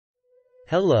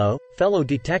Hello, fellow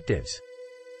detectives.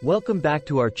 Welcome back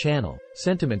to our channel,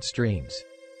 Sentiment Streams.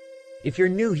 If you're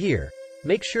new here,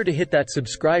 make sure to hit that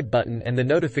subscribe button and the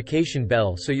notification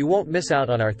bell so you won't miss out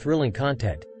on our thrilling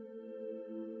content.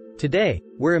 Today,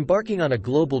 we're embarking on a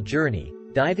global journey,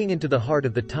 diving into the heart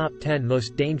of the top 10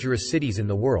 most dangerous cities in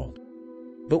the world.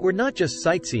 But we're not just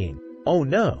sightseeing, oh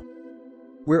no!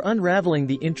 We're unraveling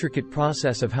the intricate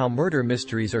process of how murder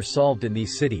mysteries are solved in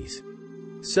these cities.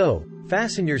 So,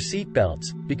 fasten your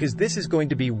seatbelts, because this is going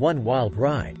to be one wild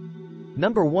ride.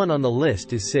 Number 1 on the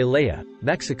list is Celaya,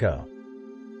 Mexico.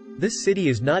 This city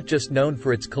is not just known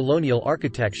for its colonial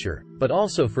architecture, but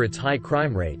also for its high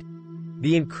crime rate.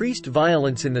 The increased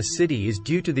violence in the city is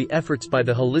due to the efforts by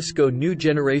the Jalisco New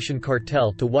Generation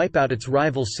cartel to wipe out its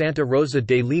rival Santa Rosa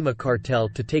de Lima cartel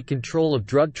to take control of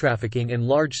drug trafficking and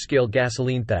large-scale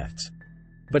gasoline thefts.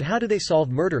 But how do they solve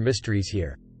murder mysteries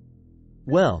here?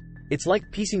 Well, it's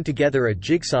like piecing together a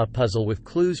jigsaw puzzle with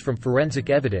clues from forensic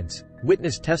evidence,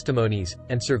 witness testimonies,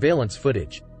 and surveillance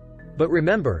footage. But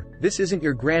remember, this isn't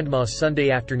your grandma's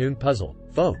Sunday afternoon puzzle,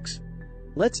 folks.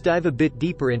 Let's dive a bit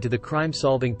deeper into the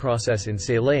crime-solving process in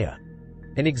Celaya.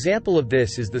 An example of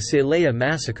this is the Celaya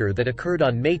massacre that occurred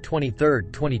on May 23,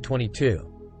 2022.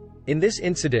 In this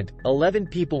incident, 11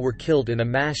 people were killed in a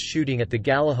mass shooting at the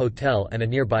Gala Hotel and a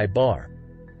nearby bar.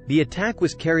 The attack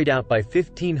was carried out by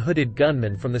 15 hooded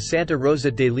gunmen from the Santa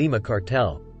Rosa de Lima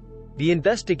cartel. The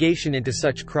investigation into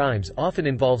such crimes often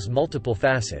involves multiple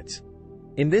facets.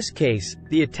 In this case,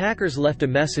 the attackers left a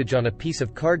message on a piece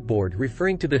of cardboard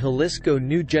referring to the Jalisco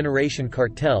New Generation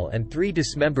cartel and 3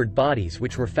 dismembered bodies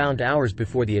which were found hours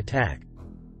before the attack.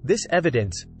 This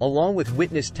evidence, along with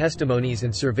witness testimonies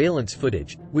and surveillance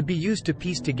footage, would be used to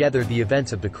piece together the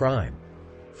events of the crime.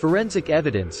 Forensic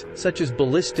evidence, such as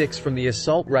ballistics from the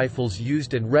assault rifles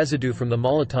used and residue from the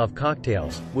Molotov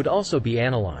cocktails, would also be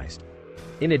analyzed.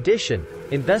 In addition,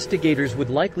 investigators would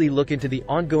likely look into the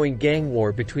ongoing gang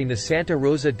war between the Santa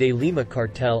Rosa de Lima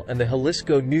cartel and the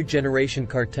Jalisco New Generation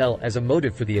cartel as a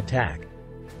motive for the attack.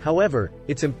 However,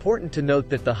 it's important to note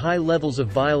that the high levels of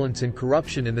violence and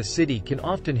corruption in the city can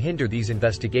often hinder these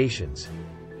investigations.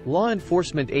 Law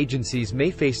enforcement agencies may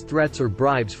face threats or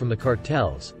bribes from the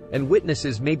cartels, and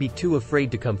witnesses may be too afraid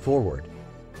to come forward.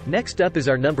 Next up is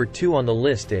our number 2 on the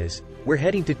list we're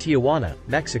heading to Tijuana,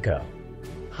 Mexico.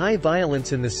 High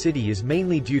violence in the city is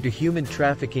mainly due to human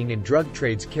trafficking and drug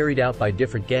trades carried out by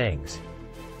different gangs.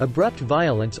 Abrupt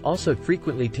violence also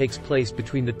frequently takes place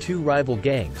between the 2 rival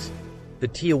gangs, the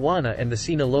Tijuana and the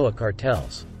Sinaloa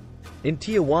cartels. In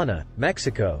Tijuana,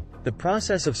 Mexico, the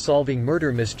process of solving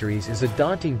murder mysteries is a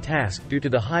daunting task due to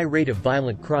the high rate of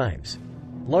violent crimes,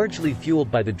 largely fueled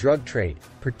by the drug trade,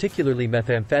 particularly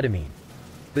methamphetamine.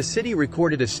 The city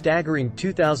recorded a staggering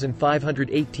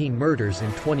 2,518 murders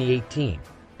in 2018,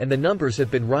 and the numbers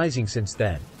have been rising since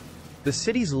then. The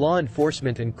city's law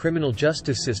enforcement and criminal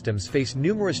justice systems face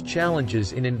numerous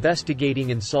challenges in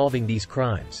investigating and solving these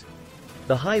crimes.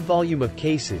 The high volume of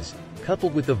cases,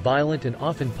 coupled with the violent and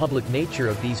often public nature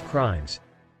of these crimes,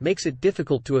 makes it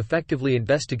difficult to effectively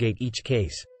investigate each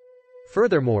case.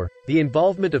 Furthermore, the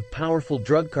involvement of powerful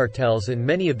drug cartels in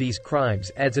many of these crimes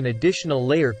adds an additional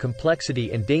layer of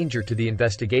complexity and danger to the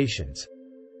investigations.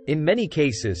 In many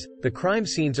cases, the crime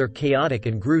scenes are chaotic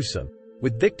and gruesome,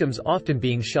 with victims often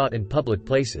being shot in public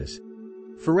places.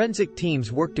 Forensic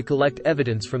teams work to collect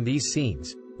evidence from these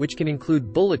scenes, which can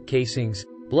include bullet casings,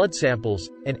 blood samples,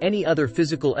 and any other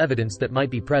physical evidence that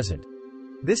might be present.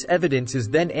 This evidence is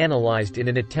then analyzed in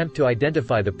an attempt to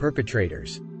identify the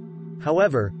perpetrators.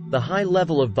 However, the high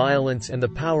level of violence and the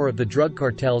power of the drug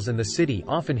cartels in the city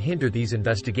often hinder these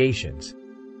investigations.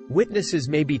 Witnesses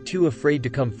may be too afraid to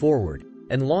come forward,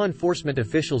 and law enforcement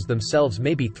officials themselves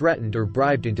may be threatened or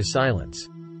bribed into silence.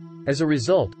 As a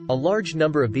result, a large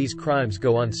number of these crimes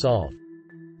go unsolved.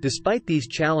 Despite these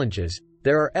challenges,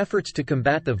 there are efforts to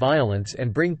combat the violence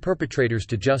and bring perpetrators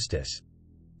to justice.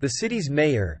 The city's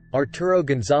mayor, Arturo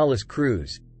Gonzalez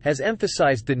Cruz, has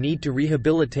emphasized the need to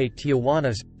rehabilitate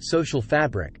Tijuana's social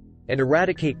fabric and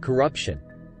eradicate corruption,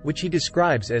 which he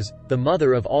describes as the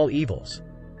mother of all evils.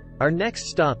 Our next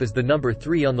stop is the number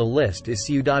 3 on the list is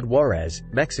Ciudad Juárez,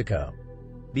 Mexico.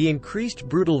 The increased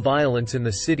brutal violence in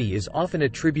the city is often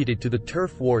attributed to the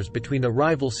turf wars between the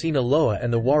rival Sinaloa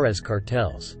and the Juárez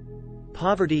cartels.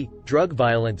 Poverty, drug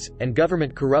violence, and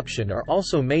government corruption are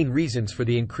also main reasons for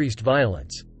the increased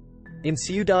violence. In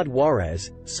Ciudad Juárez,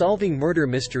 solving murder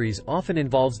mysteries often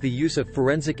involves the use of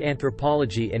forensic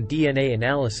anthropology and DNA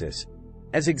analysis,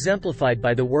 as exemplified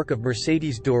by the work of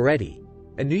Mercedes Doretti,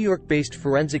 a New York-based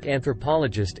forensic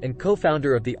anthropologist and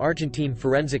co-founder of the Argentine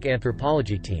forensic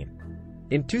anthropology team.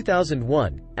 In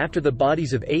 2001, after the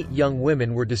bodies of 8 young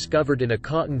women were discovered in a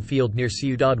cotton field near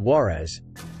Ciudad Juarez,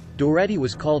 Doretti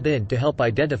was called in to help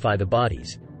identify the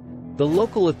bodies. The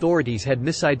local authorities had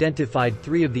misidentified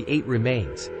 3 of the 8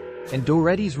 remains, and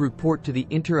Doretti's report to the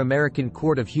Inter-American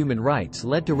Court of Human Rights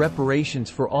led to reparations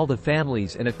for all the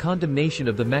families and a condemnation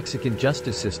of the Mexican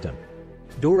justice system.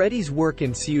 Doretti's work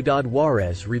in Ciudad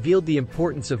Juarez revealed the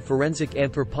importance of forensic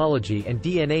anthropology and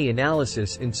DNA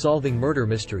analysis in solving murder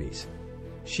mysteries.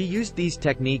 She used these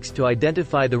techniques to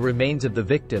identify the remains of the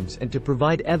victims and to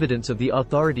provide evidence of the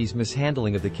authorities'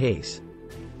 mishandling of the case.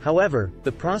 However,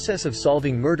 the process of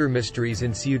solving murder mysteries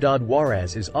in Ciudad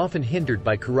Juarez is often hindered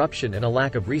by corruption and a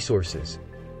lack of resources.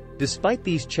 Despite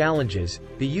these challenges,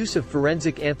 the use of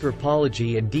forensic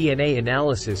anthropology and DNA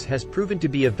analysis has proven to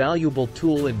be a valuable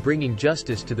tool in bringing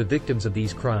justice to the victims of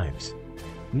these crimes.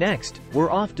 Next, we're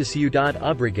off to Ciudad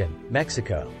Obregón,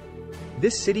 Mexico.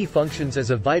 This city functions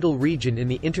as a vital region in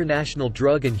the international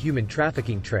drug and human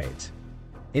trafficking trades.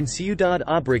 In Ciudad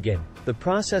Obregón, the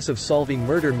process of solving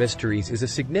murder mysteries is a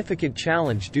significant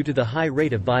challenge due to the high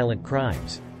rate of violent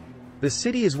crimes. The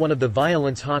city is one of the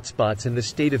violence hotspots in the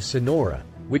state of Sonora,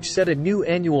 which set a new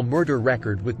annual murder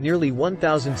record with nearly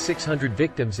 1,600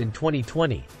 victims in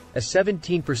 2020, a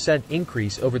 17%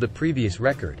 increase over the previous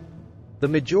record. The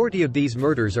majority of these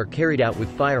murders are carried out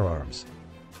with firearms.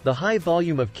 The high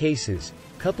volume of cases,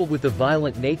 coupled with the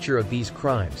violent nature of these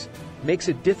crimes, makes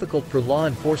it difficult for law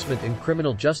enforcement and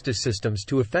criminal justice systems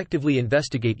to effectively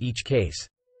investigate each case.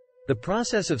 The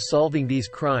process of solving these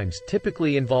crimes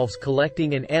typically involves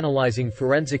collecting and analyzing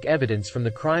forensic evidence from the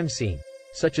crime scene,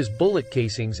 such as bullet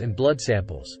casings and blood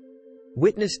samples.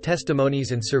 Witness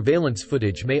testimonies and surveillance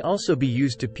footage may also be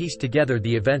used to piece together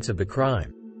the events of the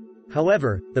crime.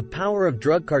 However, the power of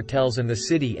drug cartels in the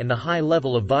city and the high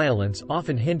level of violence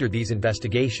often hinder these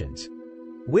investigations.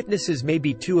 Witnesses may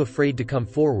be too afraid to come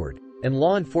forward, and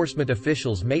law enforcement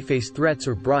officials may face threats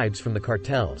or bribes from the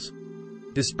cartels.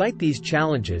 Despite these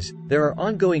challenges, there are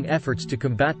ongoing efforts to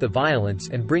combat the violence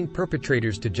and bring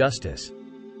perpetrators to justice.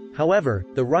 However,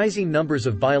 the rising numbers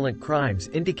of violent crimes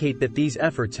indicate that these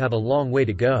efforts have a long way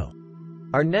to go.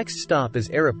 Our next stop is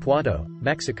Irapuato,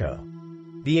 Mexico.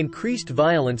 The increased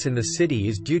violence in the city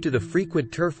is due to the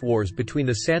frequent turf wars between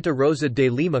the Santa Rosa de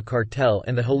Lima cartel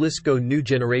and the Jalisco New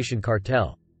Generation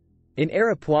cartel. In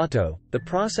Irapuato, the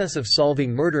process of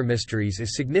solving murder mysteries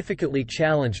is significantly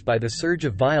challenged by the surge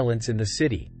of violence in the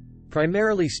city,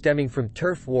 primarily stemming from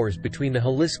turf wars between the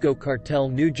Jalisco Cartel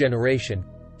New Generation,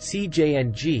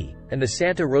 CJNG, and the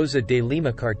Santa Rosa de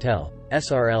Lima cartel,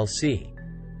 SRLC.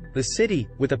 The city,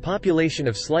 with a population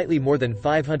of slightly more than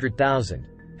 500,000,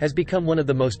 has become one of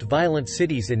the most violent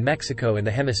cities in Mexico and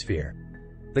the hemisphere.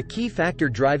 The key factor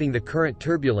driving the current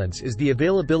turbulence is the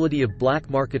availability of black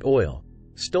market oil,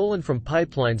 stolen from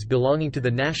pipelines belonging to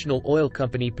the national oil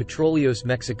company Petróleos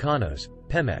Mexicanos,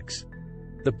 Pemex.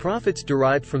 The profits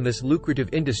derived from this lucrative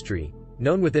industry,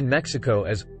 known within Mexico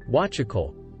as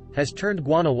huachicol, has turned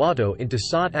Guanajuato into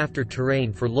sought-after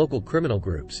terrain for local criminal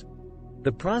groups.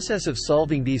 The process of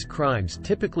solving these crimes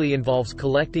typically involves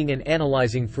collecting and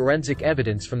analyzing forensic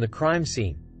evidence from the crime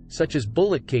scene, such as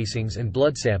bullet casings and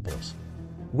blood samples.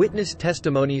 Witness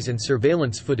testimonies and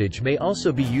surveillance footage may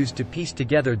also be used to piece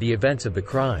together the events of the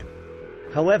crime.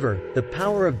 However, the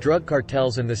power of drug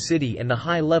cartels in the city and the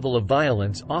high level of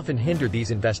violence often hinder these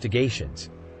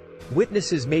investigations.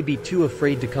 Witnesses may be too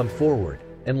afraid to come forward,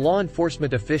 and law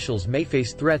enforcement officials may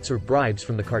face threats or bribes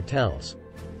from the cartels.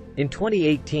 In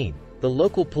 2018, the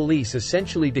local police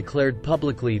essentially declared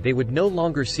publicly they would no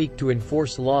longer seek to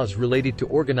enforce laws related to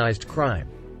organized crime,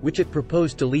 which it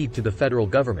proposed to leave to the federal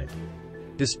government.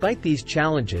 Despite these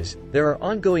challenges, there are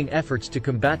ongoing efforts to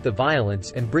combat the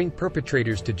violence and bring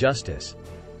perpetrators to justice.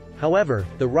 However,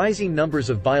 the rising numbers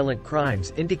of violent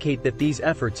crimes indicate that these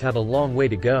efforts have a long way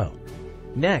to go.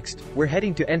 Next, we're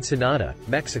heading to Ensenada,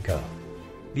 Mexico.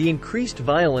 The increased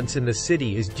violence in the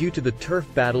city is due to the turf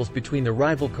battles between the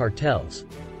rival cartels,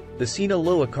 the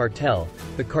Sinaloa cartel,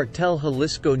 the cartel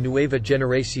Jalisco Nueva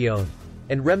Generación,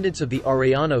 and remnants of the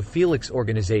Arellano Felix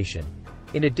organization,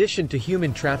 in addition to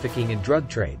human trafficking and drug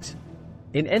trades.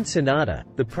 In Ensenada,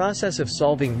 the process of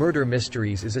solving murder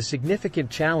mysteries is a significant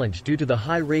challenge due to the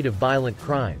high rate of violent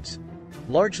crimes,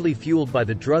 largely fueled by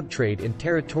the drug trade and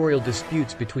territorial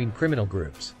disputes between criminal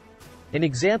groups. An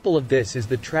example of this is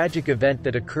the tragic event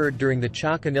that occurred during the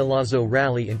Chacanilazo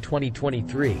rally in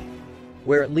 2023,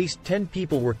 where at least 10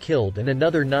 people were killed and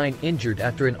another 9 injured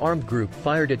after an armed group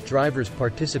fired at drivers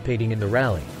participating in the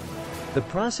rally. The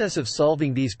process of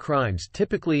solving these crimes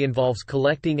typically involves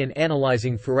collecting and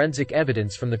analyzing forensic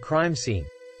evidence from the crime scene,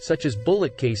 such as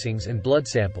bullet casings and blood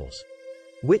samples.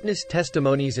 Witness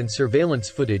testimonies and surveillance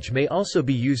footage may also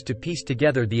be used to piece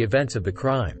together the events of the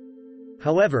crime.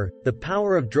 However, the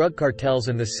power of drug cartels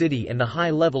in the city and the high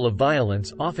level of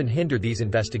violence often hinder these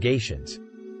investigations.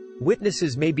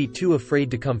 Witnesses may be too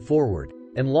afraid to come forward,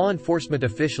 and law enforcement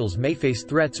officials may face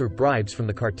threats or bribes from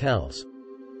the cartels.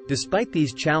 Despite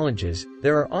these challenges,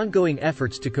 there are ongoing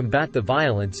efforts to combat the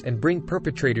violence and bring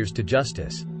perpetrators to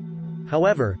justice.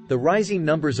 However, the rising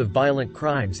numbers of violent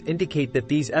crimes indicate that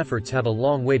these efforts have a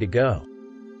long way to go.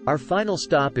 Our final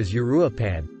stop is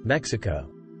Uruapan, Mexico.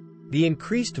 The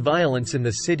increased violence in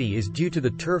the city is due to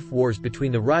the turf wars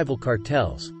between the rival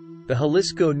cartels, the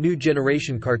Jalisco New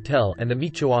Generation cartel and the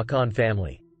Michoacan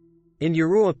family. In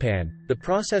Uruapan, the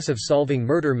process of solving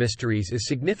murder mysteries is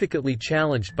significantly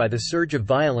challenged by the surge of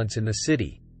violence in the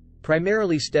city,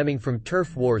 primarily stemming from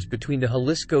turf wars between the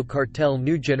Jalisco cartel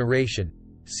New Generation,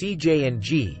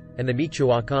 CJNG, and the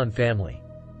Michoacan family.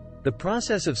 The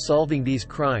process of solving these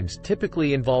crimes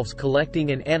typically involves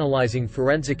collecting and analyzing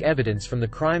forensic evidence from the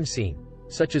crime scene,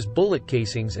 such as bullet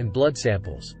casings and blood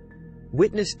samples.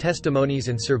 Witness testimonies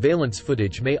and surveillance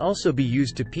footage may also be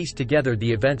used to piece together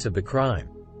the events of the crime.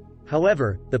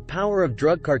 However, the power of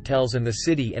drug cartels in the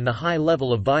city and the high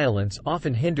level of violence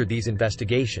often hinder these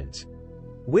investigations.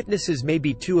 Witnesses may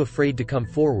be too afraid to come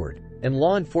forward, and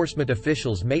law enforcement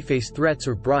officials may face threats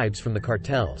or bribes from the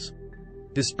cartels.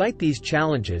 Despite these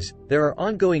challenges, there are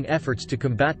ongoing efforts to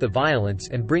combat the violence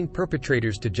and bring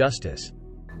perpetrators to justice.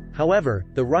 However,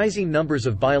 the rising numbers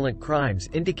of violent crimes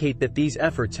indicate that these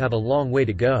efforts have a long way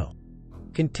to go.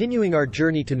 Continuing our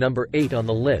journey to number 8 on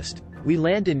the list, we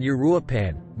land in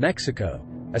Uruapan, Mexico,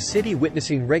 a city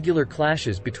witnessing regular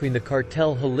clashes between the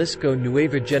cartel Jalisco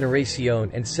Nueva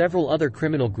Generación and several other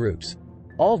criminal groups,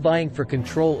 all vying for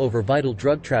control over vital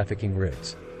drug trafficking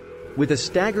routes. With a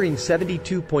staggering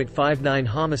 72.59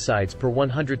 homicides per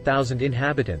 100,000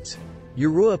 inhabitants,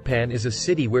 Uruapan is a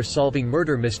city where solving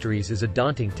murder mysteries is a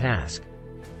daunting task.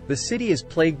 The city is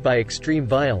plagued by extreme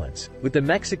violence, with the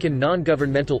Mexican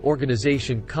non-governmental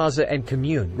organization Causa and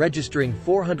Commune registering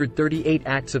 438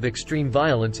 acts of extreme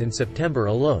violence in September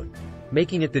alone,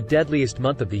 making it the deadliest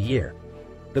month of the year.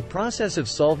 The process of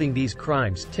solving these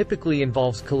crimes typically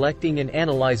involves collecting and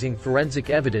analyzing forensic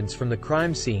evidence from the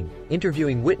crime scene,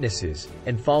 interviewing witnesses,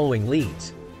 and following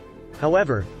leads.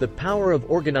 However, the power of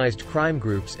organized crime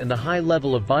groups and the high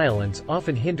level of violence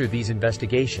often hinder these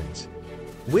investigations.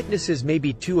 Witnesses may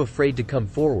be too afraid to come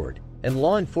forward, and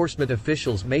law enforcement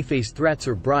officials may face threats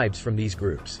or bribes from these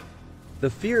groups. The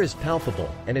fear is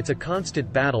palpable, and it's a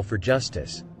constant battle for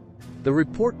justice. The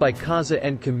report by Causa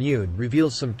and Commune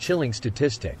reveals some chilling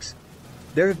statistics.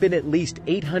 There have been at least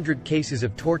 800 cases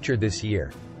of torture this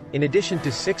year, in addition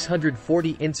to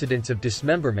 640 incidents of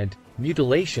dismemberment,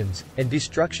 mutilations, and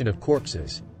destruction of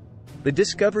corpses. The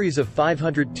discoveries of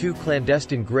 502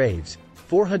 clandestine graves,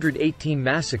 418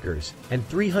 massacres, and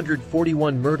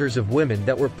 341 murders of women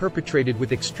that were perpetrated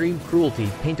with extreme cruelty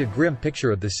paint a grim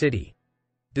picture of the city.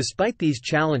 Despite these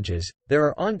challenges, there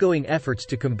are ongoing efforts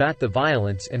to combat the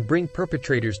violence and bring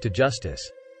perpetrators to justice.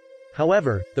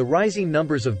 However, the rising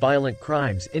numbers of violent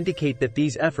crimes indicate that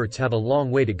these efforts have a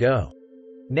long way to go.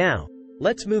 Now,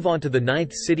 let's move on to the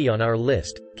 9th city on our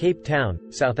list, Cape Town,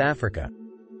 South Africa.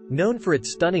 Known for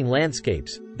its stunning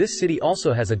landscapes, this city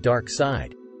also has a dark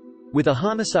side. With a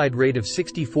homicide rate of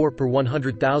 64 per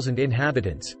 100,000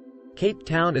 inhabitants, Cape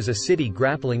Town is a city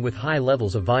grappling with high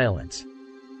levels of violence.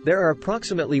 There are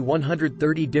approximately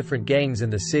 130 different gangs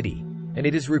in the city, and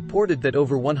it is reported that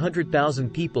over 100,000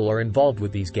 people are involved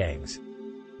with these gangs.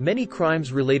 Many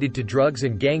crimes related to drugs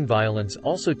and gang violence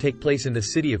also take place in the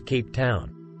city of Cape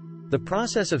Town. The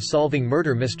process of solving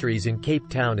murder mysteries in Cape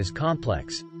Town is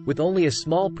complex, with only a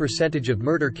small percentage of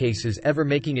murder cases ever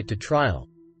making it to trial,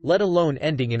 let alone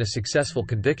ending in a successful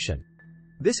conviction.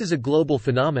 This is a global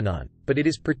phenomenon, but it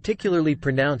is particularly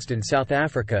pronounced in South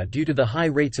Africa due to the high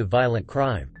rates of violent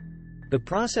crime. The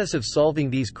process of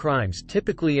solving these crimes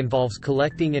typically involves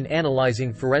collecting and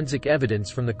analyzing forensic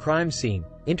evidence from the crime scene,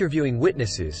 interviewing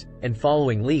witnesses, and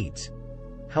following leads.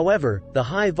 However, the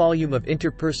high volume of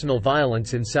interpersonal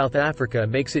violence in South Africa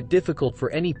makes it difficult for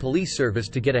any police service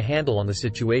to get a handle on the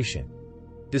situation.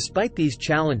 Despite these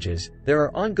challenges, there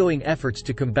are ongoing efforts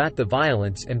to combat the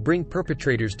violence and bring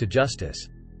perpetrators to justice.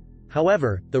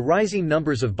 However, the rising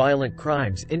numbers of violent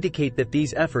crimes indicate that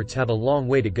these efforts have a long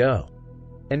way to go.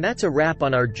 And that's a wrap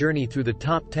on our journey through the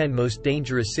top 10 most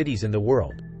dangerous cities in the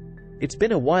world. It's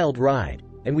been a wild ride,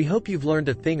 and we hope you've learned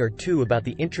a thing or two about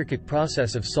the intricate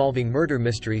process of solving murder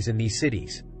mysteries in these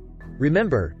cities.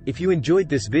 Remember, if you enjoyed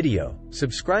this video,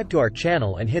 subscribe to our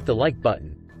channel and hit the like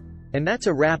button. And that's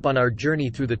a wrap on our journey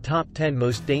through the top 10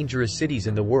 most dangerous cities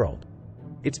in the world.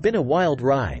 It's been a wild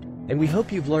ride, and we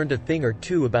hope you've learned a thing or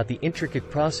two about the intricate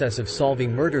process of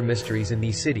solving murder mysteries in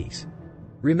these cities.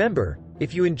 Remember,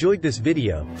 if you enjoyed this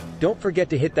video, don't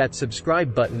forget to hit that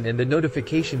subscribe button and the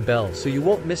notification bell so you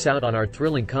won't miss out on our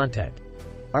thrilling content.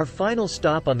 Our final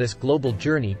stop on this global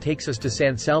journey takes us to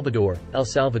San Salvador, El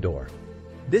Salvador.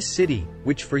 This city,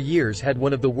 which for years had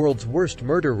one of the world's worst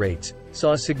murder rates,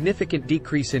 saw a significant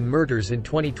decrease in murders in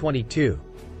 2022,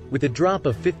 with a drop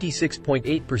of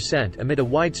 56.8% amid a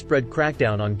widespread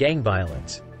crackdown on gang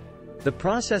violence. The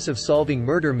process of solving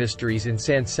murder mysteries in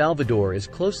San Salvador is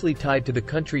closely tied to the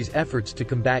country's efforts to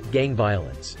combat gang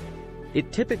violence.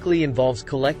 It typically involves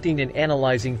collecting and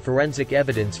analyzing forensic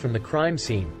evidence from the crime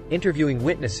scene, interviewing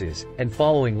witnesses, and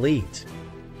following leads.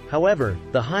 However,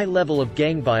 the high level of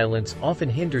gang violence often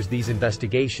hinders these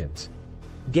investigations.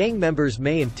 Gang members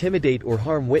may intimidate or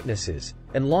harm witnesses,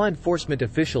 and law enforcement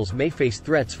officials may face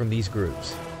threats from these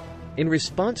groups. In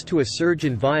response to a surge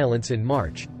in violence in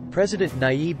March, President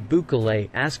Nayib Bukele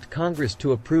asked Congress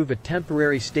to approve a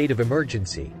temporary state of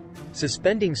emergency,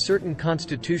 suspending certain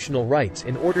constitutional rights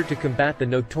in order to combat the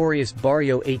notorious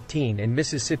Barrio 18 and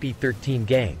Mississippi 13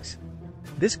 gangs.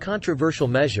 This controversial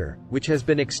measure, which has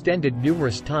been extended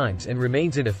numerous times and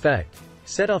remains in effect,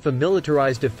 set off a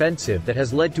militarized offensive that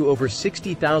has led to over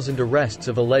 60,000 arrests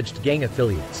of alleged gang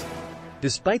affiliates.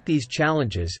 Despite these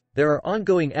challenges, there are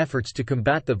ongoing efforts to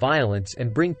combat the violence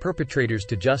and bring perpetrators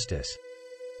to justice.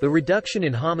 The reduction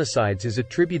in homicides is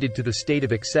attributed to the state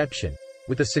of exception,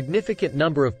 with a significant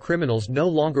number of criminals no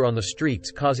longer on the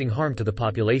streets causing harm to the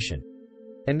population.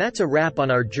 And that's a wrap on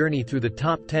our journey through the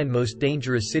top 10 most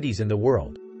dangerous cities in the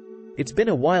world. It's been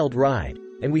a wild ride,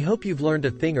 and we hope you've learned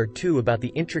a thing or two about the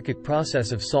intricate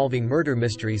process of solving murder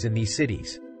mysteries in these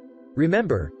cities.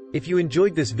 Remember, if you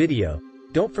enjoyed this video,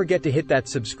 don't forget to hit that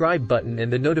subscribe button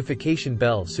and the notification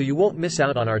bell so you won't miss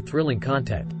out on our thrilling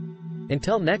content.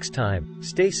 Until next time,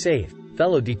 stay safe,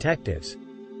 fellow detectives.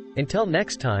 Until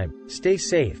next time, stay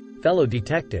safe, fellow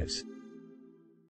detectives.